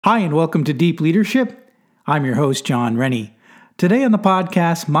Hi, and welcome to Deep Leadership. I'm your host, John Rennie. Today on the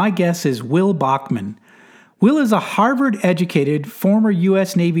podcast, my guest is Will Bachman. Will is a Harvard-educated former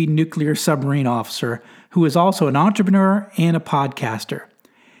U.S. Navy nuclear submarine officer who is also an entrepreneur and a podcaster.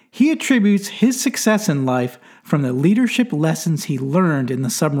 He attributes his success in life from the leadership lessons he learned in the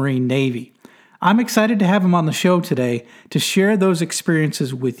submarine Navy. I'm excited to have him on the show today to share those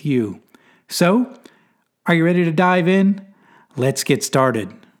experiences with you. So, are you ready to dive in? Let's get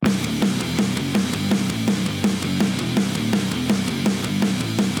started.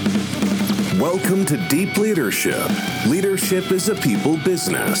 Welcome to Deep Leadership. Leadership is a people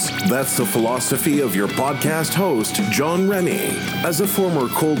business. That's the philosophy of your podcast host, John Rennie. As a former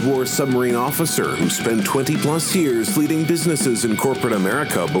Cold War submarine officer who spent 20 plus years leading businesses in corporate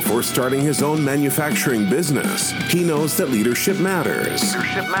America before starting his own manufacturing business, he knows that leadership matters.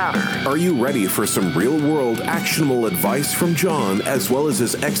 Are you ready for some real-world actionable advice from John as well as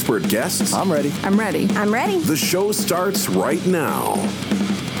his expert guests? I'm ready. The show starts right now.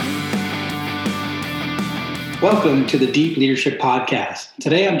 Welcome to the Deep Leadership Podcast.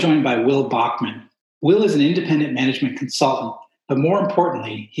 Today I'm joined by Will Bachman. Will is an independent management consultant, but more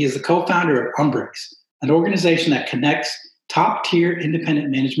importantly, he is the co-founder of Umbrix, an organization that connects top-tier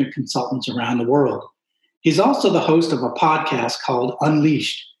independent management consultants around the world. He's also the host of a podcast called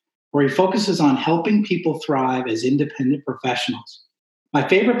Unleashed, where he focuses on helping people thrive as independent professionals. My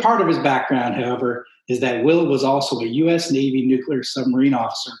favorite part of his background, however, is that Will was also a U.S. Navy nuclear submarine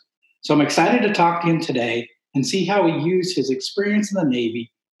officer. So I'm excited to talk to him today and see how he used his experience in the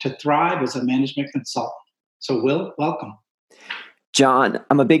Navy to thrive as a management consultant. So, Will, welcome. John,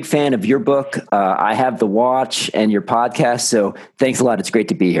 I'm a big fan of your book. I have the watch and your podcast, so thanks a lot. It's great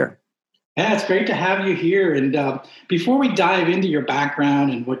to be here. Yeah, it's great to have you here. And before we dive into your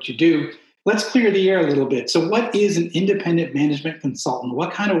background and what you do, let's clear the air a little bit. So what is an independent management consultant?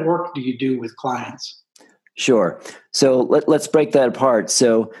 What kind of work do you do with clients? Sure. So let's break that apart.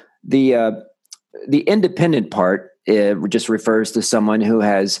 So the independent part just refers to someone who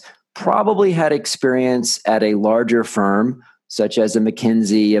has probably had experience at a larger firm, such as a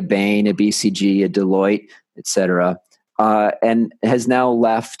McKinsey, a Bain, a BCG, a Deloitte, et cetera, and has now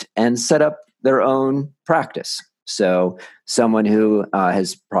left and set up their own practice. So someone who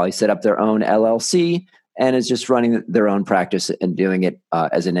has probably set up their own LLC and is just running their own practice and doing it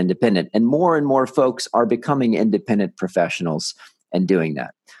as an independent. And more folks are becoming independent professionals and doing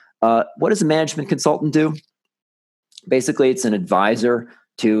that. What does a management consultant do? Basically, it's an advisor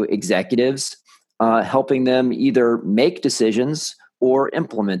to executives, helping them either make decisions or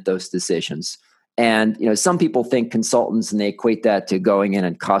implement those decisions. And some people think consultants and they equate that to going in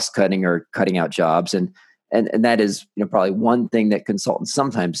and cost cutting or cutting out jobs, and that is probably one thing that consultants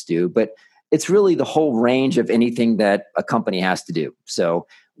sometimes do. But it's really the whole range of anything that a company has to do. So,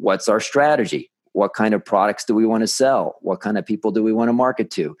 what's our strategy? What kind of products do we want to sell? What kind of people do we want to market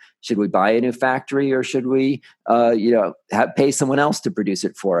to? Should we buy a new factory or should we, pay someone else to produce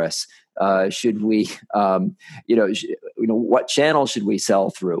it for us? Should we, what channel should we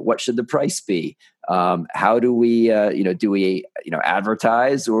sell through? What should the price be? How do we, do we,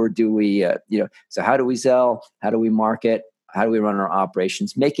 advertise or do we, so how do we sell? How do we market? How do we run our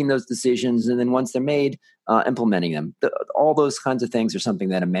operations? Making those decisions, and then once they're made, implementing them. All those kinds of things are something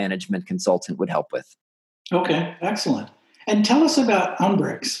that a management consultant would help with. Okay, excellent. And tell us about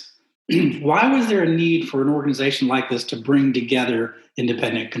Umbrix. Why was there a need for an organization like this to bring together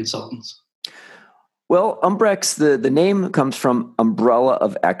independent consultants? Well, Umbrix, the name comes from Umbrella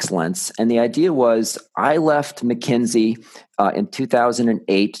of Excellence. And the idea was I left McKinsey in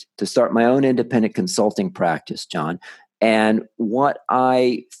 2008 to start my own independent consulting practice, John. And what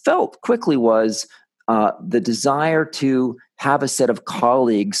I felt quickly was the desire to have a set of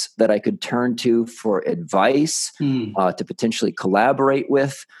colleagues that I could turn to for advice, to potentially collaborate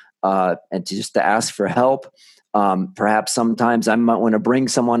with, and to ask for help. Perhaps sometimes I might want to bring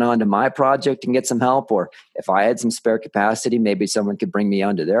someone onto my project and get some help, or if I had some spare capacity, maybe someone could bring me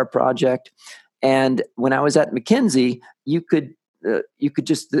onto their project. And when I was at McKinsey,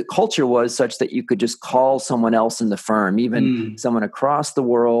 the culture was such that you could just call someone else in the firm, even someone across the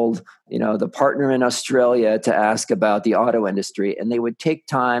world, the partner in Australia, to ask about the auto industry, and they would take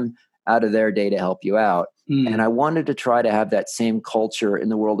time out of their day to help you out. And I wanted to try to have that same culture in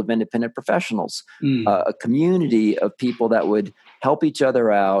the world of independent professionals, a community of people that would help each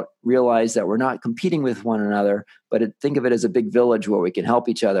other out, realize that we're not competing with one another, but think of it as a big village where we can help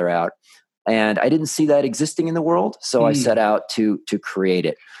each other out. And I didn't see that existing in the world, so I set out to create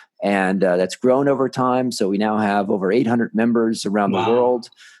it. And that's grown over time. So we now have over 800 members around the world.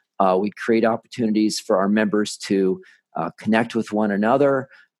 We create opportunities for our members to connect with one another,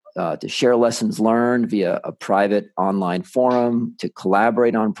 to share lessons learned via a private online forum, to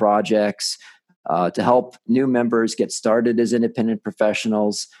collaborate on projects, to help new members get started as independent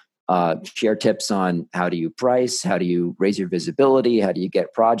professionals, share tips on how do you price, how do you raise your visibility, how do you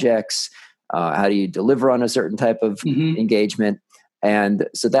get projects, how do you deliver on a certain type of engagement. And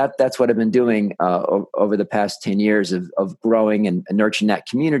so that's what I've been doing over the past 10 years of growing and nurturing that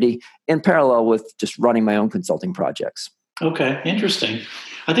community in parallel with just running my own consulting projects. Okay, interesting.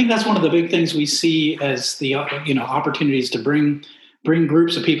 I think that's one of the big things we see as the opportunities to bring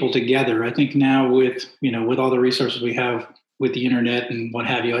groups of people together. I think now with all the resources we have with the internet and what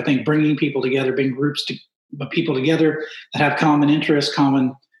have you, I think bringing people together, bring groups of people together that have common interests,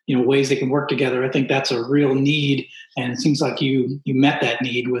 common ways they can work together. I think that's a real need, and it seems like you met that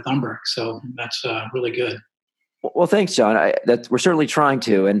need with Umbric. So that's really good. Well, thanks, John. We're certainly trying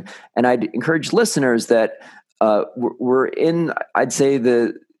to, and I'd encourage listeners that we're in, I'd say,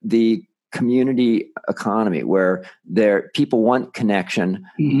 the community economy where people want connection,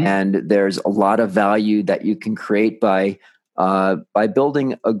 and there's a lot of value that you can create by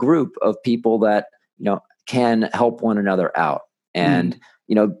building a group of people that can help one another out. And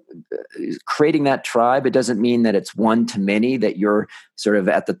creating that tribe, it doesn't mean that it's one to many, that you're sort of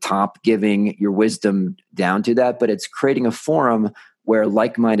at the top giving your wisdom down to that, but it's creating a forum where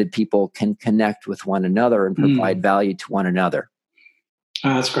like-minded people can connect with one another and provide value to one another.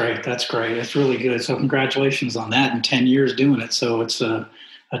 Oh, that's great. That's great. That's really good. So congratulations on that, and 10 years doing it. So it's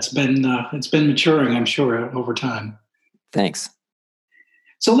been maturing, I'm sure, over time. Thanks.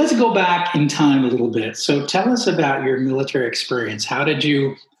 So let's go back in time a little bit. So tell us about your military experience. How did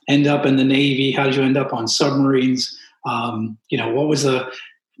you end up in the Navy? How did you end up on submarines? What was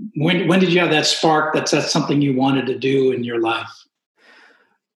when did you have that spark that's something you wanted to do in your life?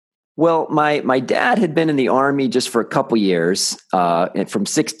 Well, my dad had been in the Army just for a couple years, from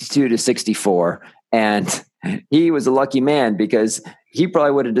 62 to 64. And he was a lucky man because he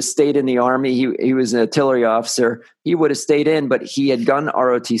probably would have just stayed in the Army. He was an artillery officer. He would have stayed in, but he had done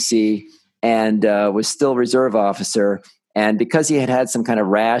ROTC and was still reserve officer. And because he had some kind of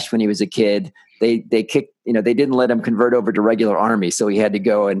rash when he was a kid, they kicked, they didn't let him convert over to regular Army. So he had to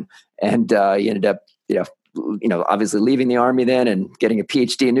go and he ended up, obviously leaving the Army then and getting a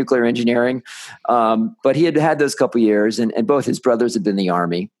PhD in nuclear engineering. But he had those couple years, and both his brothers had been in the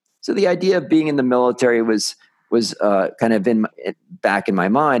Army. So the idea of being in the military was kind of back in my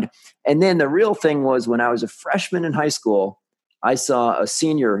mind. And then the real thing was when I was a freshman in high school, I saw a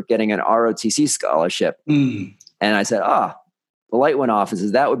senior getting an ROTC scholarship. And I said, the light went off and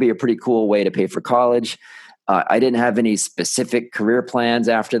says, that would be a pretty cool way to pay for college. I didn't have any specific career plans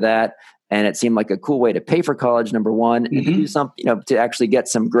after that. And it seemed like a cool way to pay for college, number one, and to do something, to actually get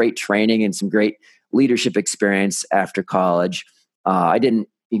some great training and some great leadership experience after college. I didn't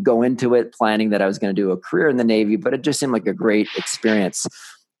go into it planning that I was going to do a career in the Navy, but it just seemed like a great experience.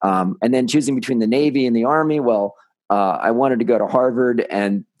 And then choosing between the Navy and the Army, I wanted to go to Harvard,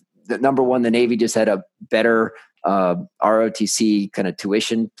 and number one, the Navy just had a better ROTC kind of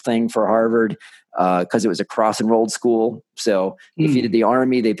tuition thing for Harvard because it was a cross-enrolled school. So if you did the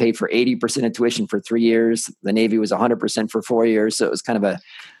Army, they paid for 80% of tuition for 3 years. The Navy was 100% for 4 years. So it was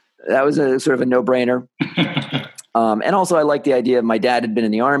that was a sort of a no-brainer. And also I liked the idea. My dad had been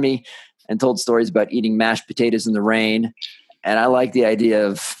in the Army and told stories about eating mashed potatoes in the rain. And I like the idea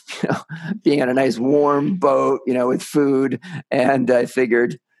of being on a nice warm boat, with food. And I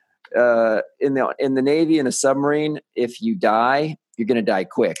figured in the Navy, in a submarine, if you die, you're going to die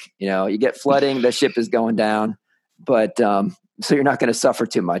quick. You get flooding, the ship is going down, but so you're not going to suffer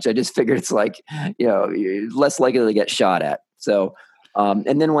too much. I just figured it's like, you're less likely to get shot at. So,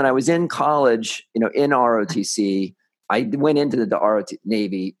 and then when I was in college, in ROTC, I went into the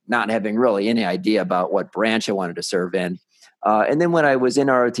Navy not having really any idea about what branch I wanted to serve in. And then when I was in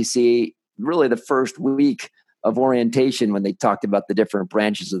ROTC, really the first week of orientation, when they talked about the different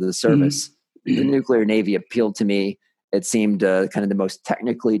branches of the service, the nuclear Navy appealed to me. It seemed kind of the most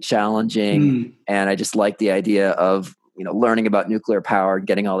technically challenging. And I just liked the idea of, learning about nuclear power,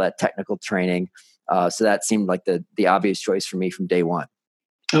 getting all that technical training. So that seemed like the obvious choice for me from day one.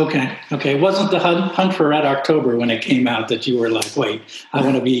 Okay. It wasn't the Hunt for Red October when it came out that you were like, wait, I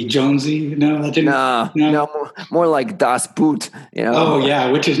want to be Jonesy? No, that didn't. No, more like Das Boot. Oh yeah,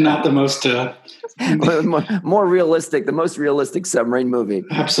 which is not the most more realistic, the most realistic submarine movie.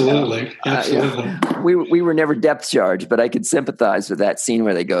 Absolutely. We were never depth charged, but I could sympathize with that scene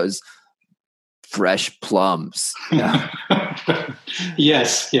where they goes, fresh plums.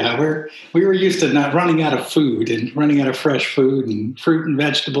 Yes. Yeah. We were used to not running out of food and running out of fresh food and fruit and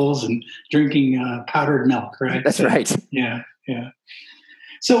vegetables and drinking powdered milk, right? That's right. Yeah.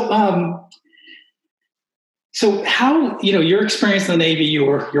 So, so how, your experience in the Navy,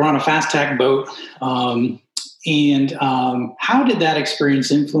 you're on a fast tack boat. And how did that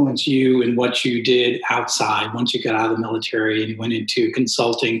experience influence you in what you did outside once you got out of the military and went into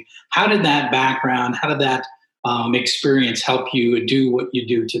consulting? How did that background, how did that experience help you do what you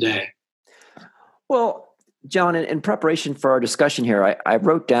do today? Well, John, in preparation for our discussion here, I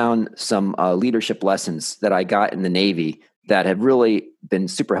wrote down some leadership lessons that I got in the Navy that have really been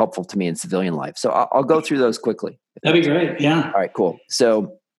super helpful to me in civilian life. So I'll go through those quickly. That'd be great. Yeah. All right, cool.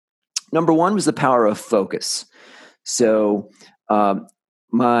 So number one was the power of focus. So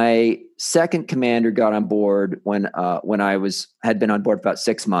my second commander got on board when I had been on board for about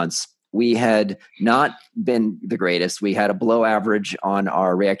 6 months. We had not been the greatest. We had a below average on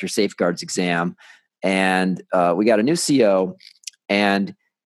our reactor safeguards exam, and we got a new CO, and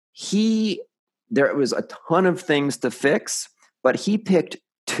there was a ton of things to fix, but he picked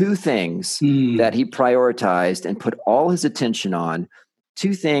 2 things that he prioritized and put all his attention on,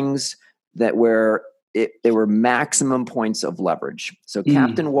 2 things that they were maximum points of leverage. So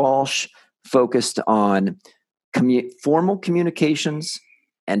Captain Walsh focused on formal communications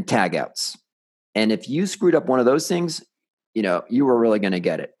and tagouts. And if you screwed up one of those things, you were really going to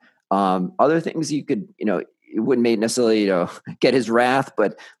get it. Other things you could, it wouldn't necessarily, get his wrath,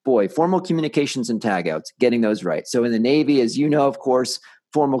 but boy, formal communications and tagouts, getting those right. So in the Navy, as you know, of course,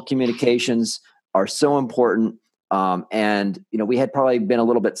 formal communications are so important. And we had probably been a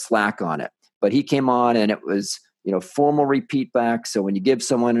little bit slack on it, but he came on and it was, formal repeat back. So when you give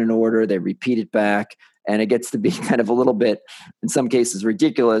someone an order, they repeat it back, and it gets to be kind of a little bit, in some cases,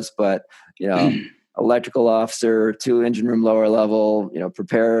 ridiculous, but, electrical officer to engine room lower level,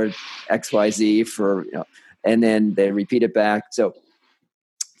 prepare XYZ for, and then they repeat it back. So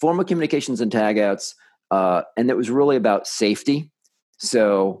formal communications and tagouts, and it was really about safety.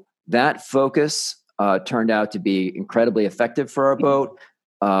 So that focus turned out to be incredibly effective for our boat.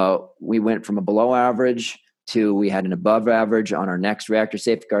 We went from a below average to we had an above average on our next reactor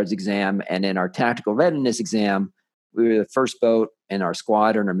safeguards exam. And in our tactical readiness exam, we were the first boat in our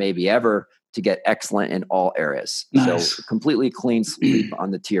squadron or maybe ever to get excellent in all areas. Nice. So completely clean sweep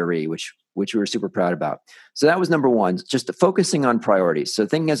on the TRE, which we were super proud about. So that was number one, just focusing on priorities. So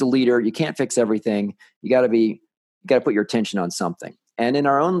thinking as a leader, you can't fix everything. You got to put your attention on something. And in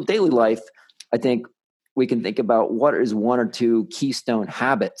our own daily life, I think we can think about what is 1 or 2 keystone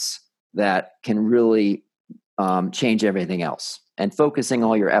habits that can really change everything else, and focusing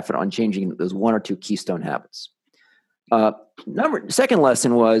all your effort on changing those 1 or 2 keystone habits. Second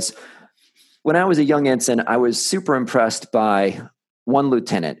lesson was when I was a young ensign, I was super impressed by one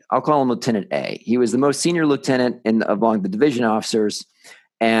lieutenant. I'll call him Lieutenant A. He was the most senior lieutenant among the division officers.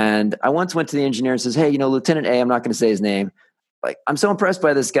 And I once went to the engineer and says, "Hey, Lieutenant A, I'm not going to say his name. I'm so impressed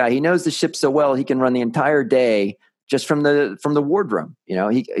by this guy. He knows the ship so well. He can run the entire day just from the wardroom.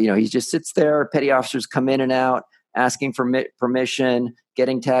 He just sits there. Petty officers come in and out, asking for permission,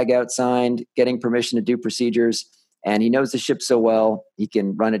 getting tag out signed, getting permission to do procedures. And he knows the ship so well, he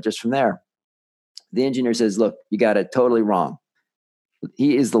can run it just from there." The engineer says, "Look, you got it totally wrong.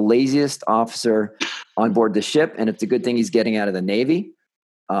 He is the laziest officer on board the ship, and it's a good thing he's getting out of the Navy.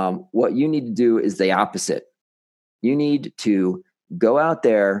 What you need to do is the opposite. You need to go out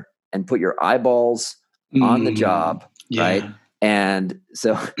there and put your eyeballs on the job," right? And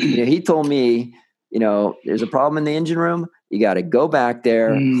so he told me, there's a problem in the engine room. You got to go back there,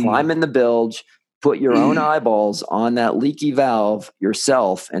 climb in the bilge, put your own eyeballs on that leaky valve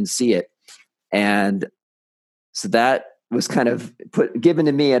yourself and see it. And so that was kind of given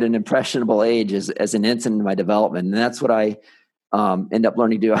to me at an impressionable age as an ensign in my development. And that's what I end up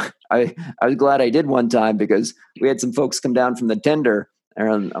learning to do. I was glad I did one time because we had some folks come down from the tender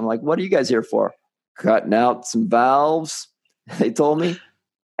and I'm like, "What are you guys here for?" "Cutting out some valves," they told me.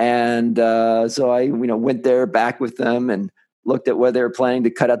 And so I went there back with them and looked at where they were planning to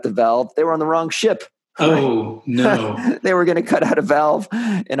cut out the valve. They were on the wrong ship. Oh, no. They were going to cut out a valve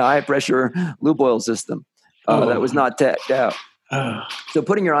in a high pressure lube oil system that was not tacked out. So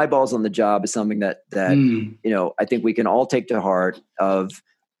putting your eyeballs on the job is something that I think we can all take to heart.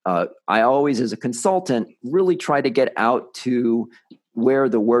 I always, as a consultant, really try to get out to where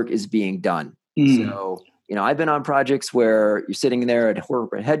the work is being done. So, I've been on projects where you're sitting there at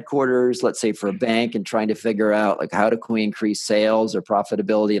corporate headquarters, let's say for a bank, and trying to figure out how can we increase sales or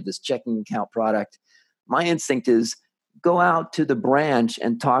profitability of this checking account product. My instinct is go out to the branch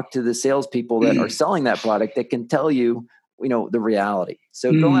and talk to the salespeople that are selling that product that can tell you, the reality.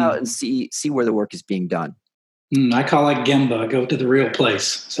 So go out and see where the work is being done. I call it Gemba, go to the real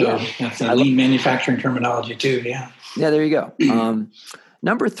place. So that's a lean manufacturing terminology too. Yeah. Yeah, there you go.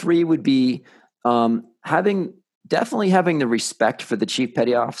 Number 3 would be definitely having the respect for the chief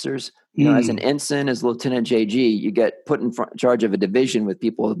petty officers. As an ensign, as Lieutenant JG, you get put in charge of a division with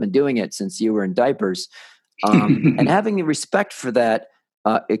people who have been doing it since you were in diapers. And having the respect for that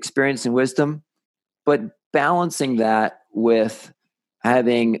experience and wisdom, but balancing that with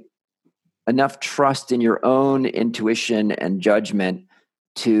having enough trust in your own intuition and judgment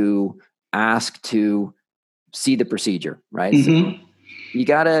to ask to see the procedure, right? Mm-hmm. So you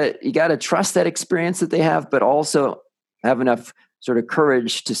gotta trust that experience that they have, but also have enough sort of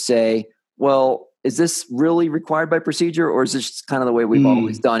courage to say, well, is this really required by procedure, or is this just kind of the way we've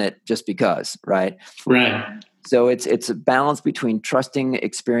always done it just because, right? Right. So it's a balance between trusting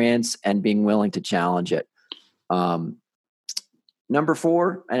experience and being willing to challenge it. Number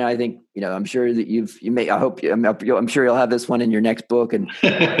 4, and I think, I'm sure that I'm sure you'll have this one in your next book. And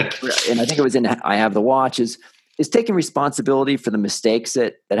I think it was in I Have the Watch is taking responsibility for the mistakes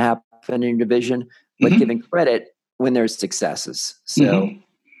that happen in your division, but giving credit when there's successes. So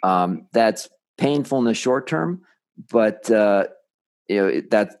that's painful in the short term, but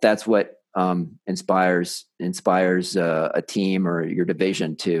that's what inspires a team or your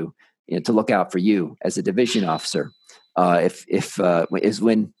division to look out for you as a division officer. Is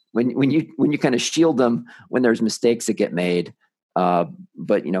when you kind of shield them when there's mistakes that get made,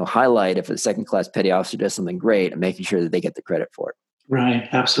 but highlight if a second class petty officer does something great and making sure that they get the credit for it. Right.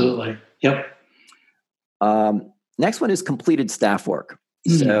 Absolutely. Yep. Next one is completed staff work.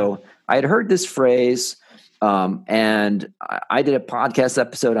 So I had heard this phrase, and I did a podcast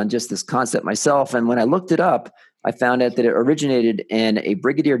episode on just this concept myself. And when I looked it up, I found out that it originated in a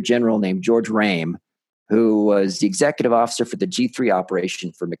brigadier general named George Rame, who was the executive officer for the G3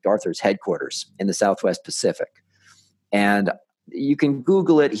 operation for MacArthur's headquarters in the Southwest Pacific. And you can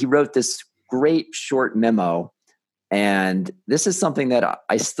Google it. He wrote this great short memo. And this is something that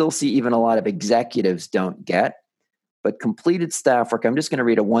I still see even a lot of executives don't get. But completed staff work, I'm just going to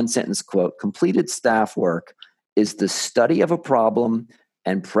read a one-sentence quote. Completed staff work is the study of a problem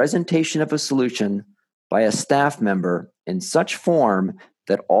and presentation of a solution by a staff member in such form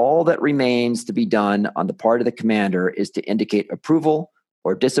that all that remains to be done on the part of the commander is to indicate approval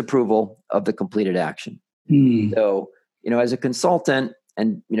or disapproval of the completed action. So, as a consultant,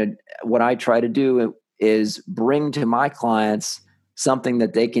 and what I try to do is bring to my clients something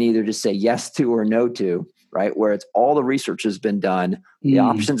that they can either just say yes to or no to, right? Where it's all the research has been done, the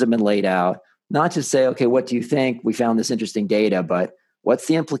options have been laid out, not to say, okay, what do you think? We found this interesting data, but what's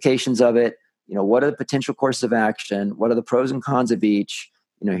the implications of it? What are the potential courses of action? What are the pros and cons of each?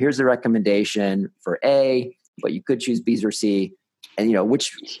 Here's the recommendation for A, but you could choose B or C, and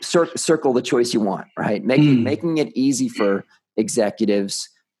which circle the choice you want, right? Making it easy for executives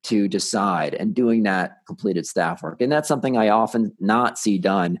to decide and doing that completed staff work. And that's something I often not see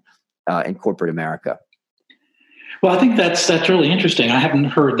done in corporate America. Well, I think that's really interesting. I haven't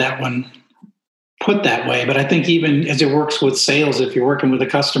heard that one put that way, but I think even as it works with sales, if you're working with a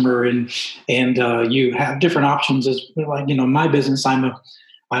customer and you have different options, as like my business, I'm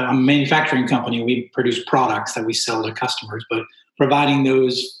a manufacturing company. We produce products that we sell to customers, but providing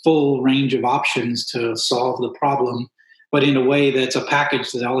those full range of options to solve the problem, but in a way that's a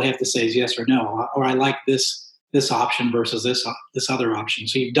package that all they have to say is yes or no, or I like this option versus this other option.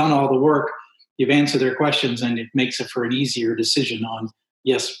 So you've done all the work. You've answered their questions, and it makes it for an easier decision on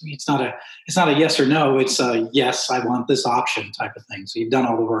yes. It's not a yes or no. It's a yes, I want this option type of thing. So you've done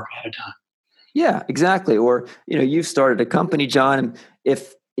all the work ahead of time. Yeah, exactly. Or you've started a company, John. And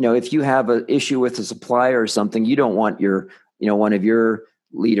if you have an issue with a supplier or something, you don't want your one of your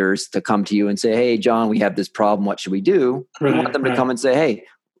leaders to come to you and say, "Hey, John, we have this problem. What should we do?" You want them to come and say, "Hey,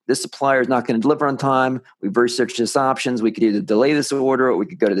 this supplier is not going to deliver on time. We've researched this options. We could either delay this order, or we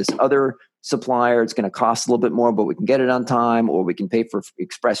could go to this other supplier. It's going to cost a little bit more, but we can get it on time, or we can pay for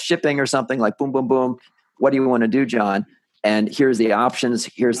express shipping or something." Like boom, boom, boom. What do you want to do, John? And here's the options.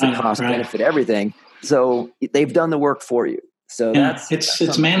 Here's the cost, benefit, everything. So they've done the work for you. So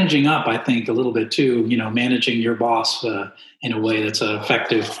it's managing up, I think, a little bit too. Managing your boss in a way that's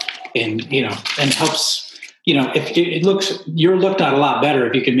effective and helps. If you're looked at a lot better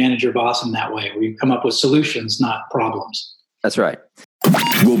if you can manage your boss in that way, where you come up with solutions, not problems. That's right.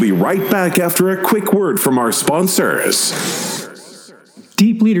 We'll be right back after a quick word from our sponsors.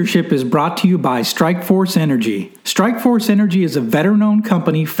 Deep Leadership is brought to you by Strikeforce Energy. Strikeforce Energy is a veteran-owned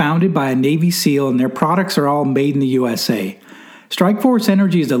company founded by a Navy SEAL, and their products are all made in the USA. Strikeforce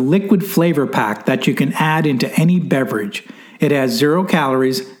Energy is a liquid flavor pack that you can add into any beverage. It has 0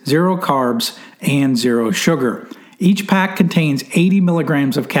 calories, 0 carbs, and 0 sugar. Each pack contains 80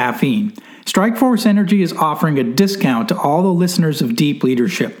 milligrams of caffeine. Strikeforce Energy is offering a discount to all the listeners of Deep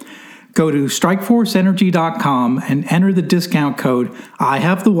Leadership. Go to strikeforceenergy.com and enter the discount code I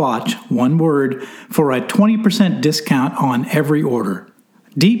Have the Watch, one word, for a 20% discount on every order.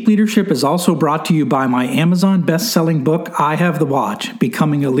 Deep Leadership is also brought to you by my Amazon best-selling book, I Have the Watch,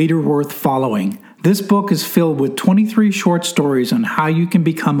 Becoming a Leader Worth Following. This book is filled with 23 short stories on how you can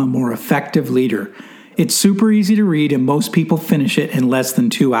become a more effective leader. It's super easy to read and most people finish it in less than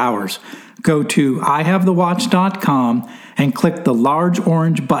 2 hours. Go to ihavethewatch.com and click the large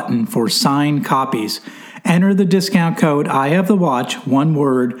orange button for signed copies. Enter the discount code I Have the Watch, one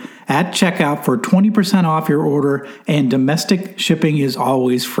word, at checkout for 20% off your order, and domestic shipping is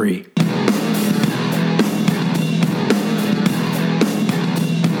always free.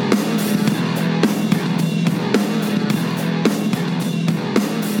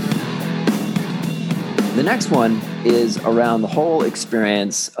 The next one is around the whole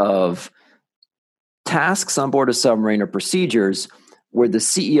experience of tasks on board a submarine or procedures where the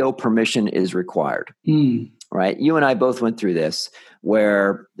CEO permission is required, right? You and I both went through this,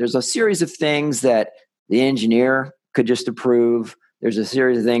 where there's a series of things that the engineer could just approve. There's a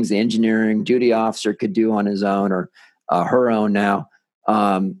series of things the engineering duty officer could do on his own or her own now.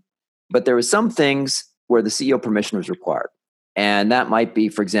 But there was some things where the CEO permission was required. And that might be,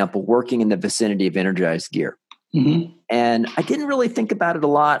 for example, working in the vicinity of energized gear. Mm-hmm. And I didn't really think about it a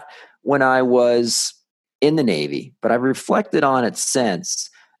lot when I was in the Navy, but I've reflected on it since.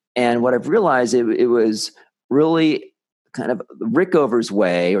 And what I've realized, it was really kind of Rickover's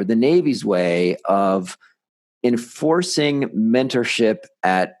way or the Navy's way of enforcing mentorship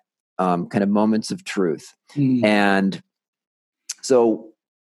at kind of moments of truth. Mm. And so,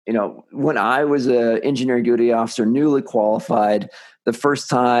 when I was an engineering duty officer, newly qualified, the first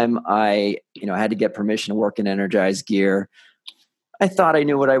time I, had to get permission to work in energized gear, I thought I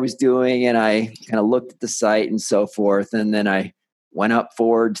knew what I was doing, and I kind of looked at the site and so forth. And then I went up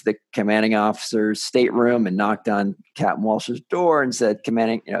forward to the commanding officer's stateroom and knocked on Captain Walsh's door and said,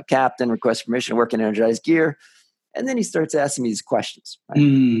 Captain, request permission to work in energized gear. And then he starts asking me these questions. Right?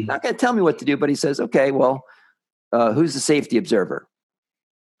 Not going to tell me what to do, but he says, okay, well, who's the safety observer?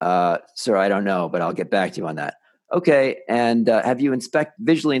 Sir, I don't know, but I'll get back to you on that. Okay. And have you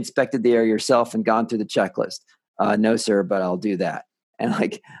visually inspected the area yourself and gone through the checklist? No, sir, but I'll do that.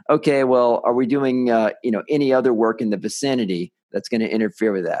 And okay, well, are we doing, any other work in the vicinity that's going to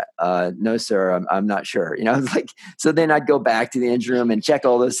interfere with that? No, sir, I'm not sure. So then I'd go back to the engine room and check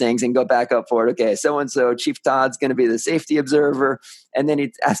all those things and go back up for it. Okay, so-and-so, Chief Todd's going to be the safety observer. And then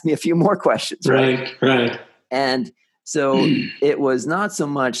he'd ask me a few more questions. Right. And so it was not so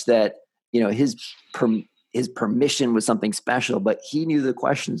much that, his permission was something special, but he knew the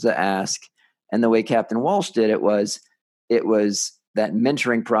questions to ask. And the way Captain Walsh did it was that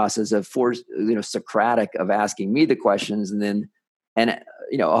mentoring process of Socratic of asking me the questions. And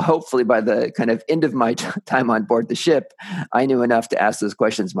hopefully by the kind of end of my time on board the ship, I knew enough to ask those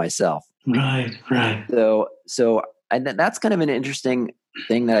questions myself. Right. So and that's kind of an interesting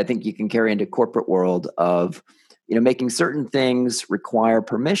thing that I think you can carry into corporate world of, making certain things require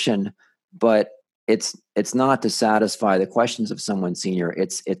permission, but it's not to satisfy the questions of someone senior.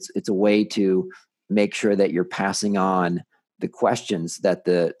 It's a way to make sure that you're passing on the questions that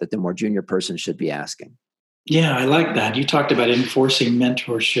the more junior person should be asking. Yeah, I like that. You talked about enforcing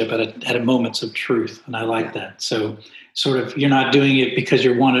mentorship at a moments of truth, and I like that. So sort of you're not doing it because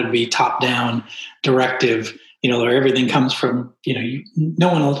you want it to be top down directive, where everything comes from,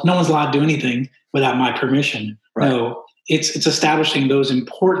 no one's allowed to do anything without my permission. Right. No, it's establishing those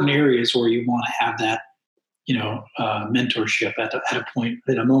important areas where you want to have that, mentorship at a point,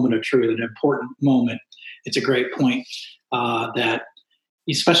 at a moment of truth, an important moment. It's a great point that,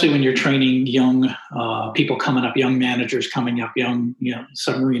 especially when you're training young people coming up, young managers coming up, young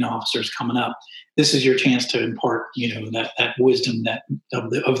submarine officers coming up. This is your chance to impart that wisdom that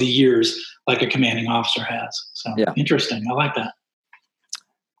of the years, like a commanding officer has. So Interesting. I like that.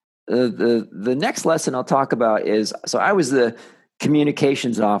 The next lesson I'll talk about is, so I was the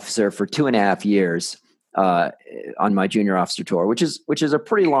communications officer for 2.5 years on my junior officer tour, which is a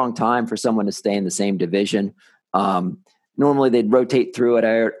pretty long time for someone to stay in the same division. Normally they'd rotate through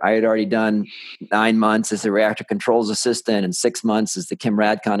it. I had already done 9 months as the reactor controls assistant and 6 months as the Chem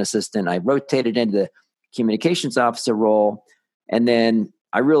Radcon assistant. I rotated into the communications officer role. And then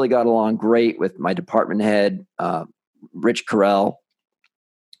I really got along great with my department head, Rich Carell,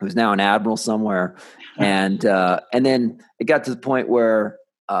 who's now an admiral somewhere. And then it got to the point where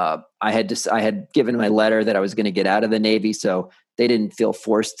I had given my letter that I was going to get out of the Navy. So they didn't feel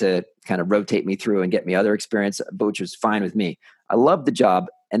forced to kind of rotate me through and get me other experience, but which was fine with me. I loved the job.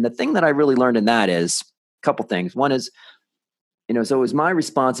 And the thing that I really learned in that is a couple things. One is, so it was my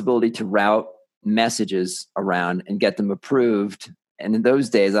responsibility to route messages around and get them approved. And in those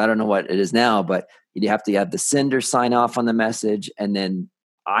days, I don't know what it is now, but you have to have the sender sign off on the message, and then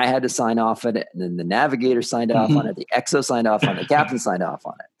I had to sign off on it, and then the navigator signed off on it, the XO signed off on it, the captain signed off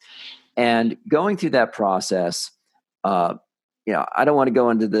on it. And going through that process, I don't want to go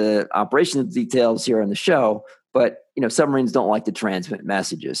into the operational details here on the show, but submarines don't like to transmit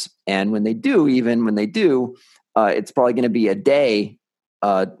messages, and when they do, it's probably going to be a day,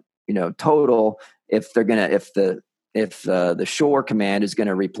 total if the shore command is going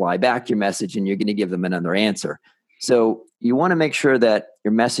to reply back your message and you're going to give them another answer. So you want to make sure that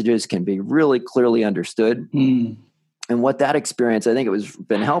your messages can be really clearly understood. And what that experience, I think it was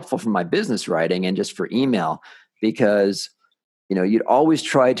been helpful for my business writing and just for email, because you'd always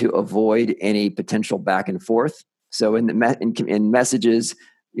try to avoid any potential back and forth. So in messages,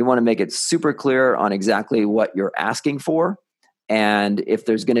 you want to make it super clear on exactly what you're asking for. And if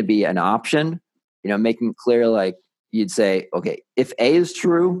there's going to be an option, making clear, like you'd say, okay, if A is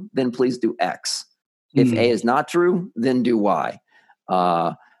true, then please do X. If A is not true, then do Y.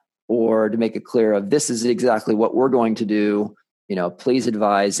 Or to make it clear of this is exactly what we're going to do. Please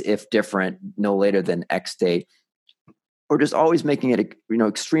advise if different, no later than X date. Or just always making it,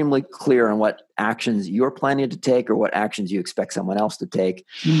 extremely clear on what actions you're planning to take or what actions you expect someone else to take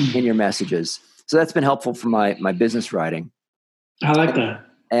in your messages. So that's been helpful for my business writing. I like that.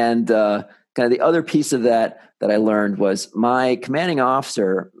 And kind of the other piece of that I learned was my commanding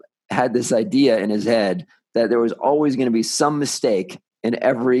officer had this idea in his head that there was always going to be some mistake in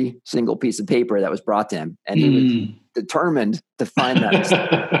every single piece of paper that was brought to him. And he was determined to find that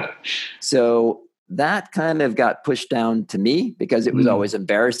mistake. So that kind of got pushed down to me because it was always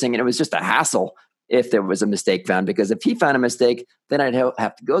embarrassing. And it was just a hassle if there was a mistake found, because if he found a mistake, then I'd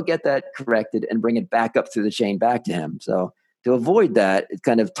have to go get that corrected and bring it back up through the chain back to him. So to avoid that, it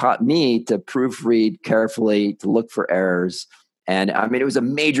kind of taught me to proofread carefully, to look for errors. And I mean, it was a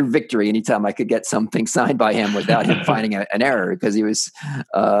major victory anytime I could get something signed by him without him finding an error, because it was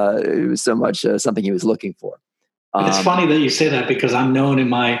so much something he was looking for. It's funny that you say that, because I'm known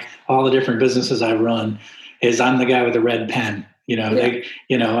in all the different businesses I run is I'm the guy with the red pen.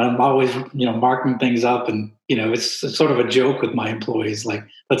 And I'm always marking things up, and it's sort of a joke with my employees. Like,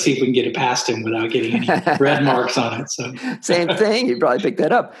 let's see if we can get it past him without getting any red marks on it. So same thing. You probably picked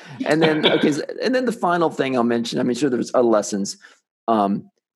that up. And then the final thing I'll mention. I mean, sure, there's other lessons,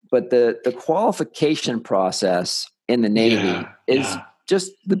 but the qualification process in the Navy is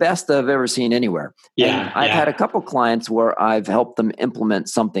just the best I've ever seen anywhere. And I've had a couple clients where I've helped them implement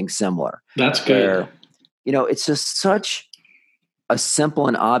something similar. That's good. Where, it's just such a simple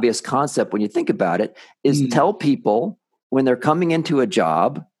and obvious concept when you think about it, is tell people when they're coming into a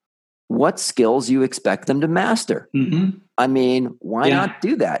job what skills you expect them to master. I mean, why not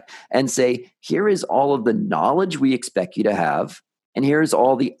do that and say, here is all of the knowledge we expect you to have, and here's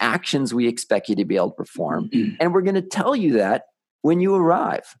all the actions we expect you to be able to perform. And we're going to tell you that when you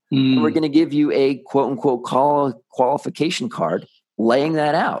arrive. And we're going to give you a quote unquote qualification card laying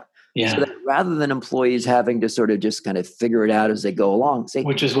that out. So that rather than employees having to sort of just kind of figure it out as they go along, say,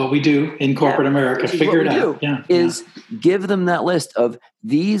 which is what we do in corporate America, figure it out. Give them that list of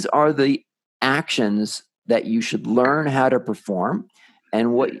these are the actions that you should learn how to perform.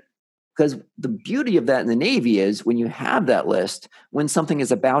 And because the beauty of that in the Navy is when you have that list, when something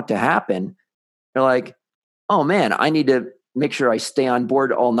is about to happen, you're like, oh man, I need to make sure I stay on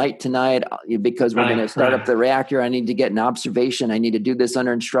board all night tonight because we're going to start up the reactor. I need to get an observation. I need to do this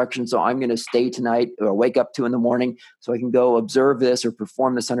under instruction. So I'm going to stay tonight or wake up 2 a.m. so I can go observe this or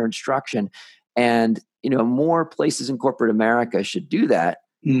perform this under instruction. And, more places in corporate America should do that.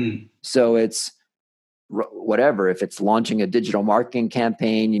 So it's whatever, if it's launching a digital marketing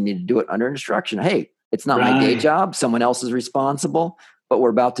campaign, you need to do it under instruction. Hey, it's not my day job. Someone else is responsible, but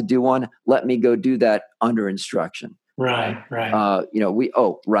we're about to do one. Let me go do that under instruction. Right.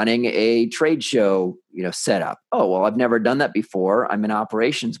 Running a trade show, setup. Oh, well, I've never done that before. I'm in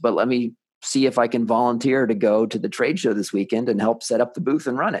operations, but let me see if I can volunteer to go to the trade show this weekend and help set up the booth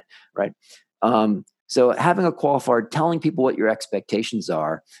and run it. Right. So having a qualifier, telling people what your expectations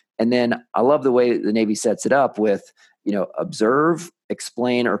are. And then I love the way the Navy sets it up with, observe,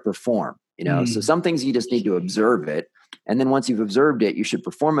 explain, or perform. So some things you just need to observe it. And then once you've observed it, you should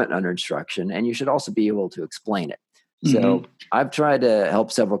perform it under instruction, and you should also be able to explain it. So I've tried to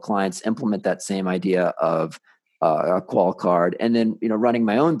help several clients implement that same idea of a qual card. And then, running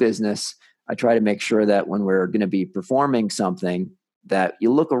my own business, I try to make sure that when we're going to be performing something, that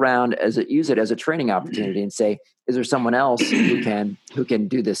you look around use it as a training opportunity and say, is there someone else who can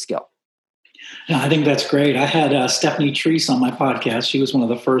do this skill? Yeah, I think that's great. I had Stephanie Treese on my podcast. She was one of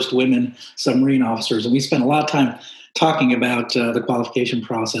the first women submarine officers, and we spent a lot of time talking about the qualification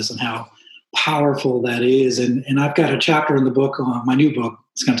process and how powerful that is. And I've got a chapter in the book, my new book,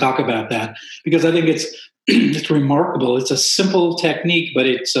 it's going to talk about that, because I think it's remarkable. It's a simple technique, but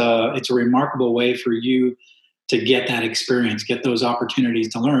it's a remarkable way for you to get that experience, get those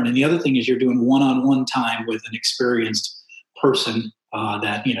opportunities to learn. And the other thing is you're doing one-on-one time with an experienced person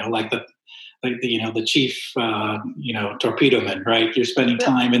that, the chief, torpedo man, right? You're spending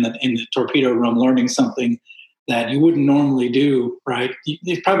time in the torpedo room learning something that you wouldn't normally do, right?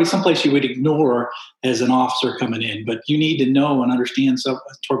 There's probably someplace you would ignore as an officer coming in, but you need to know and understand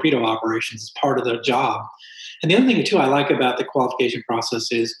torpedo operations as part of the job. And the other thing too I like about the qualification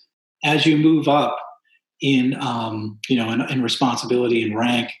process is as you move up in responsibility and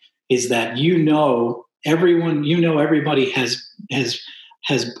rank, is that everybody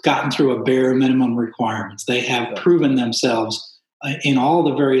has gotten through a bare minimum requirements. They have proven themselves in all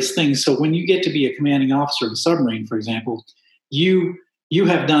the various things. So when you get to be a commanding officer of a submarine, for example, you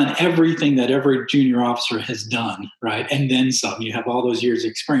have done everything that every junior officer has done, right? And then some. You have all those years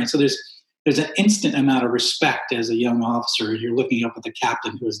of experience. So there's an instant amount of respect as a young officer. You're looking up at the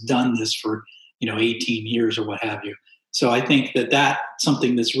captain who has done this for 18 years or what have you. So I think that's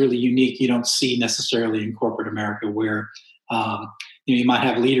something that's really unique. You don't see necessarily in corporate America, where you might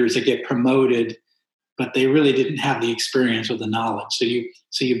have leaders that get promoted, but they really didn't have the experience or the knowledge. So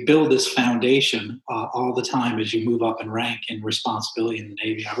you build this foundation all the time as you move up in rank and responsibility in the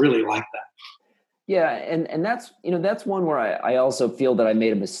Navy. I really like that. Yeah, and that's one where I also feel that I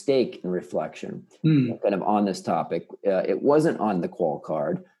made a mistake in reflection, kind of on this topic. It wasn't on the qual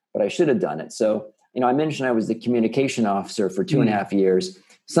card, but I should have done it. So I mentioned I was the communication officer for 2.5 years.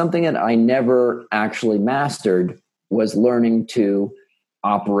 Something that I never actually mastered was learning to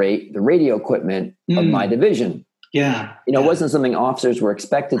operate the radio equipment of my division. Yeah. It wasn't something officers were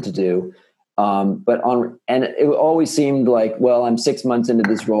expected to do. And it always seemed like, well, I'm 6 months into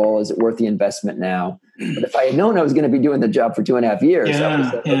this role. Is it worth the investment now? But if I had known I was going to be doing the job for 2.5 years, I would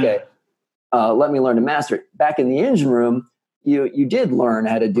have said, okay, let me learn to master it. Back in the engine room, you did learn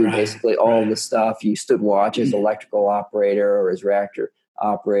how to do basically all the stuff. You stood watch as electrical operator or as reactor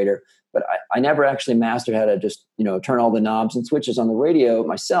operator. But I never actually mastered how to just, turn all the knobs and switches on the radio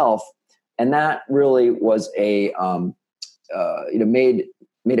myself. And that really was made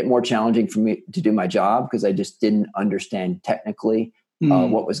it more challenging for me to do my job, because I just didn't understand technically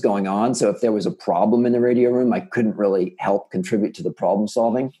what was going on. So if there was a problem in the radio room, I couldn't really help contribute to the problem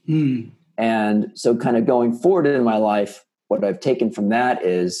solving. And so kind of going forward in my life, what I've taken from that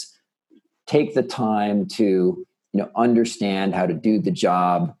is take the time to, understand how to do the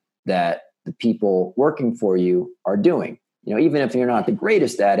job that the people working for you are doing. Even if you're not the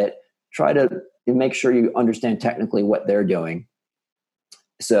greatest at it, try to make sure you understand technically what they're doing.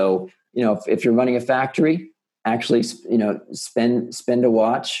 So, if you're running a factory, actually, spend a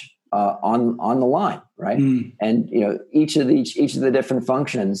watch on the line, right? And each of the different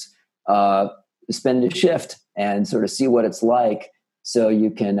functions, spend a shift and sort of see what it's like, so you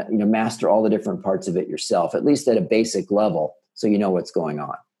can master all the different parts of it yourself, at least at a basic level, so you know what's going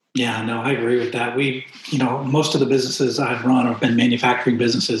on. Yeah, no, I agree with that. We, most of the businesses I've run have been manufacturing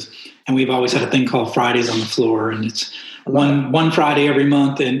businesses, and we've always had a thing called Fridays on the floor, and it's one Friday every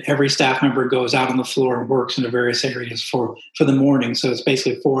month, and every staff member goes out on the floor and works in the various areas for the morning. So it's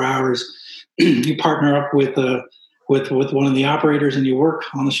basically 4 hours. You partner up with one of the operators, and you work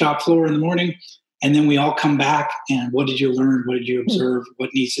on the shop floor in the morning, and then we all come back. And what did you learn? What did you observe? What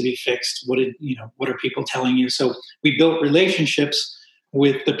needs to be fixed? What are people telling you? So we built relationships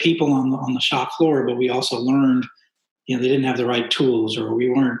with the people on the shop floor, but we also learned, they didn't have the right tools, or we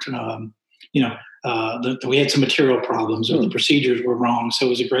weren't, we had some material problems, or the procedures were wrong. So it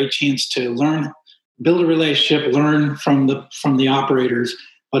was a great chance to learn, build a relationship, learn from the operators,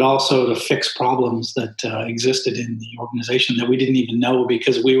 but also to fix problems that existed in the organization that we didn't even know,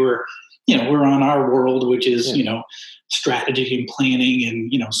 because we're on our world, which is, strategy and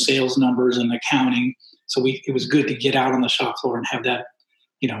planning and, sales numbers and accounting. So it was good to get out on the shop floor and have that,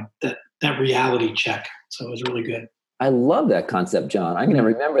 that reality check. So it was really good. I love that concept, John. I'm going to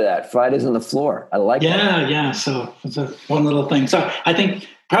remember that. Fridays on the floor. I like that. Yeah. So it's one little thing. So I think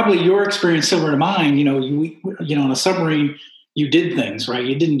probably your experience similar to mine, on a submarine, you did things, right?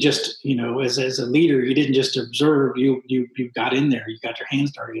 You didn't just, as a leader, you didn't just observe. You got in there. You got your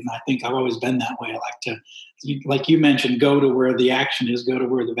hands dirty. And I think I've always been that way. I like to, like you mentioned, go to where the action is, go to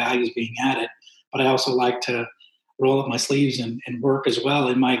where the value is being added. But I also like to roll up my sleeves and work as well.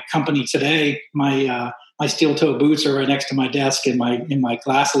 In my company today, my steel toe boots are right next to my desk in my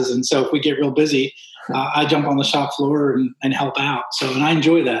glasses. And so if we get real busy, I jump on the shop floor and help out. So, and I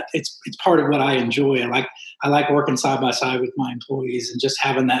enjoy that. It's part of what I enjoy. I like working side by side with my employees and just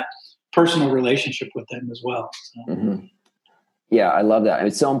having that personal relationship with them as well. So. Mm-hmm. Yeah, I love that.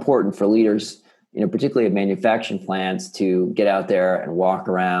 It's so important for leaders, particularly at manufacturing plants, to get out there and walk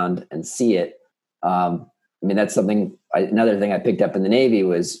around and see it. That's something. Another thing I picked up in the Navy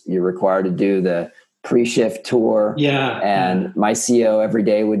was you're required to do the pre-shift tour. Yeah. And my CO every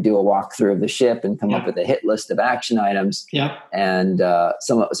day would do a walkthrough of the ship and come up with a hit list of action items. Yeah. And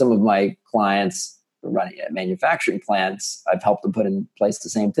some of my clients running at manufacturing plants, I've helped them put in place the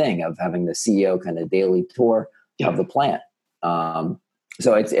same thing of having the CEO kind of daily tour of the plant.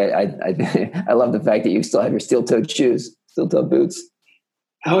 So I love the fact that you still have your steel-toed shoes, steel-toed boots.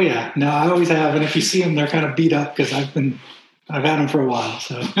 Oh yeah, no, I always have, and if you see them, they're kind of beat up because I've had them for a while.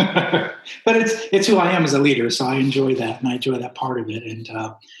 So, but it's who I am as a leader, so I enjoy that, and I enjoy that part of it. And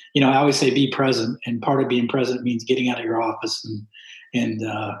I always say be present, and part of being present means getting out of your office and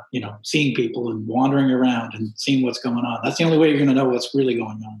seeing people and wandering around and seeing what's going on. That's the only way you're going to know what's really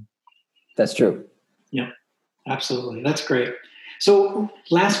going on. That's true. Yeah, absolutely. That's great. So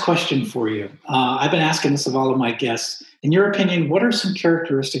last question for you. I've been asking this of all of my guests. In your opinion, what are some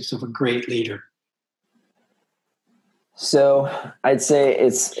characteristics of a great leader? So I'd say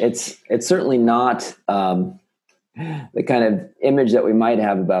it's certainly not the kind of image that we might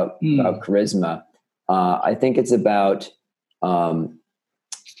have about charisma. I think it's about probably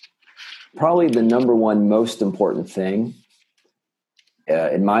the number one most important thing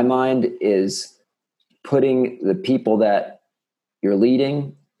in my mind is putting the people that you're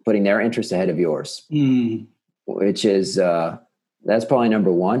leading, putting their interests ahead of yours, which is, that's probably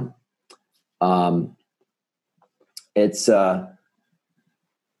number one. It's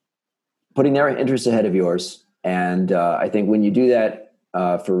putting their interests ahead of yours. And I think when you do that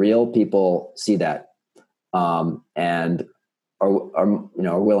for real, people see that and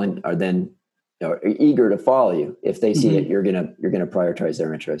are then eager to follow you if they see that you're gonna prioritize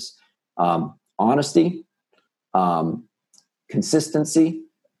their interests. Honesty, consistency.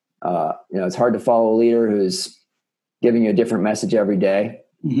 It's hard to follow a leader who's giving you a different message every day.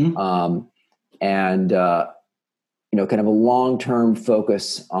 And kind of a long-term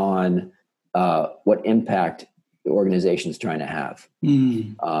focus on what impact the organization is trying to have.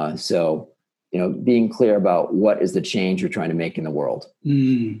 So being clear about what is the change you're trying to make in the world.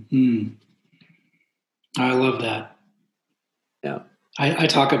 I love that. Yeah. I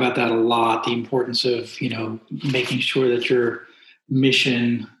talk about that a lot, the importance of, making sure that your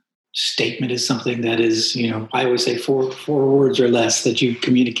mission statement is something that is, I always say four words or less that you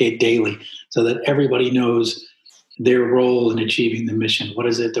communicate daily so that everybody knows their role in achieving the mission. What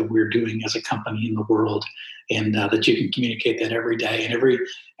is it that we're doing as a company in the world? And that you can communicate that every day. And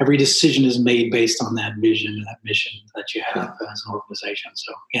every decision is made based on that vision and that mission that you have as an organization.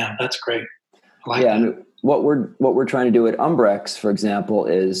 So yeah, that's great. I like that. I mean, what we're trying to do at Umbrex, for example,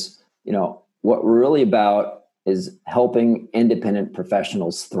 is, what we're really about is helping independent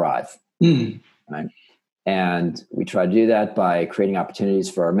professionals thrive. Right? And we try to do that by creating opportunities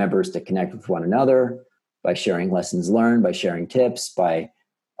for our members to connect with one another, by sharing lessons learned, by sharing tips, by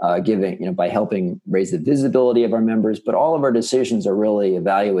giving, by helping raise the visibility of our members. But all of our decisions are really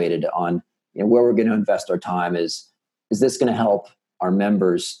evaluated on, where we're going to invest our time. Is this going to help our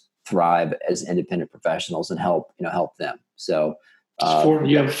members thrive as independent professionals and help them? So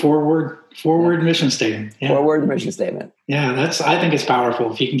you have a four-word mission statement. Yeah. 4-word mission statement. Yeah, I think it's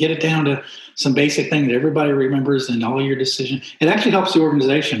powerful. If you can get it down to some basic thing that everybody remembers in all your decisions, it actually helps the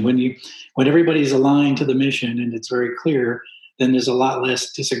organization when everybody's aligned to the mission and it's very clear. Then there's a lot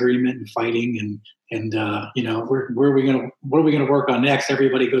less disagreement and fighting, and what are we going to work on next?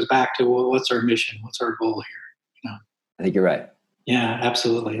 Everybody goes back to, well, what's our mission? What's our goal here? I think you're right. Yeah,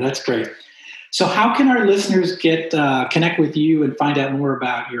 absolutely. That's great. So how can our listeners get connect with you and find out more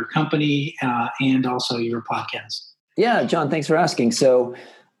about your company and also your podcast? Yeah, John, thanks for asking. So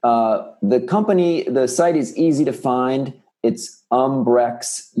the site is easy to find. It's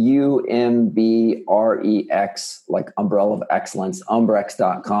Umbrex, UMBREX, like Umbrella of Excellence,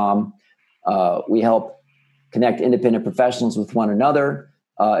 umbrex.com. We help connect independent professionals with one another.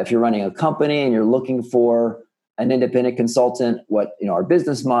 If you're running a company and you're looking for an independent consultant, what our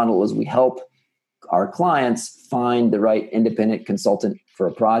business model is, we help our clients find the right independent consultant for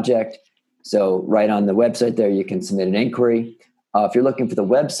a project. So right on the website there, you can submit an inquiry. If you're looking for the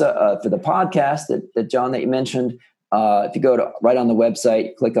website, for the podcast that John, that you mentioned, If you go to right on the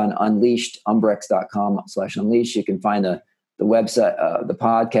website, click on Unleashed, umbrex.com/unleashed, you can find the website, the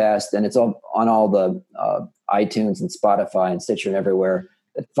podcast, and it's all on all the iTunes and Spotify and Stitcher and everywhere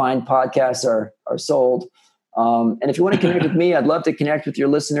that fine podcasts are sold. And if you want to connect with me, I'd love to connect with your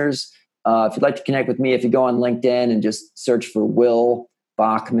listeners. If you'd like to connect with me, if you go on LinkedIn and just search for Will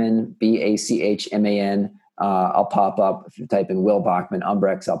Bachman, Bachman, I'll pop up. If you type in Will Bachman,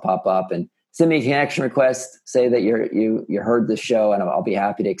 Umbrex, I'll pop up, and send me a connection request. Say that you heard the show, and I'll be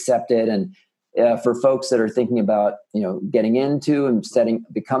happy to accept it. And for folks that are thinking about getting into and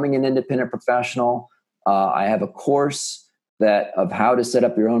becoming an independent professional, I have a course of how to set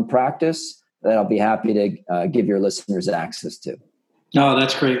up your own practice that I'll be happy to give your listeners access to. No,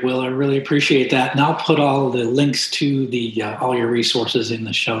 that's great, Will. I really appreciate that. And I'll put all the links to all your resources in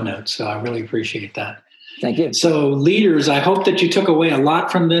the show notes. So I really appreciate that. Thank you. So leaders, I hope that you took away a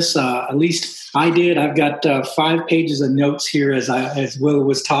lot from this. At least I did. I've got 5 pages of notes here as Will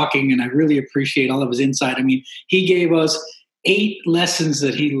was talking, and I really appreciate all of his insight. I mean, he gave us 8 lessons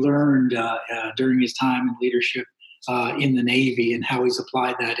that he learned during his time in leadership in the Navy and how he's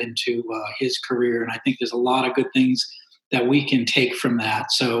applied that into his career. And I think there's a lot of good things that we can take from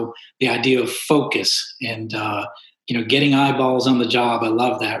that. So the idea of focus and, getting eyeballs on the job. I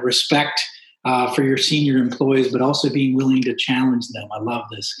love that. Respect for your senior employees, but also being willing to challenge them. I love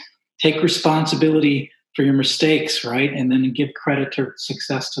this. Take responsibility for your mistakes, right? And then give credit to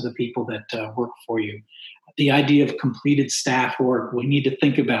success to the people that work for you. The idea of completed staff work, we need to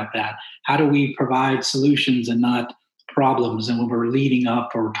think about that. How do we provide solutions and not problems? And when we're leading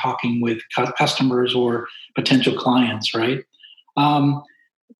up or talking with customers or potential clients, right?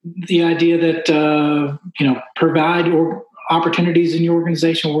 The idea that, provide opportunities in your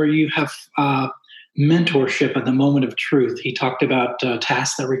organization where you have mentorship at the moment of truth. He talked about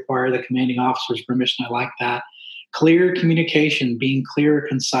tasks that require the commanding officer's permission. I like that. Clear communication, being clear,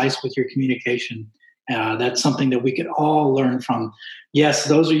 concise with your communication. That's something that we could all learn from. Yes,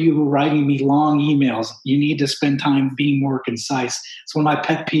 those of you who are writing me long emails, you need to spend time being more concise. It's one of my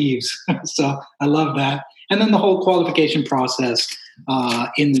pet peeves. So I love that. And then the whole qualification process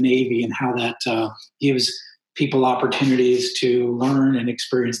in the Navy and how that gives people opportunities to learn and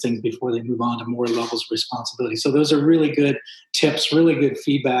experience things before they move on to more levels of responsibility. So those are really good tips, really good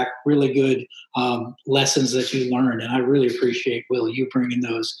feedback, really good lessons that you learned. And I really appreciate, Will, you bringing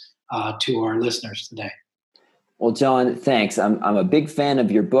those to our listeners today. Well, John, thanks. I'm a big fan of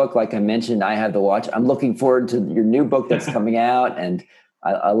your book. Like I mentioned, I have the watch. I'm looking forward to your new book that's coming out, and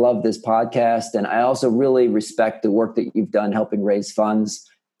I love this podcast. And I also really respect the work that you've done helping raise funds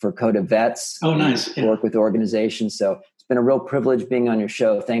for CODA vets. Oh, nice. Yeah. Work with organizations. So it's been a real privilege being on your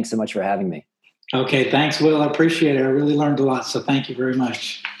show. Thanks so much for having me. Okay, thanks, Will. I appreciate it. I really learned a lot. So thank you very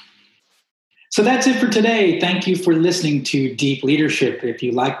much. So that's it for today. Thank you for listening to Deep Leadership. If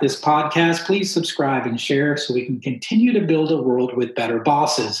you like this podcast, please subscribe and share so we can continue to build a world with better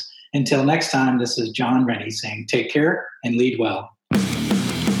bosses. Until next time, this is John Rennie saying take care and lead well.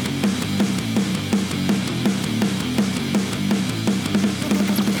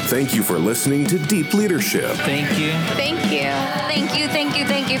 Thank you for listening to Deep Leadership. Thank you. Thank you. Thank you, thank you,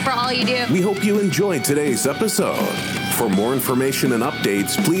 thank you for all you do. We hope you enjoyed today's episode. For more information and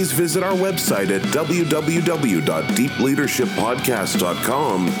updates, please visit our website at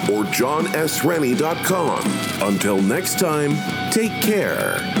www.deepleadershippodcast.com or johnsrennie.com. Until next time, take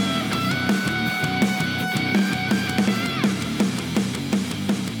care.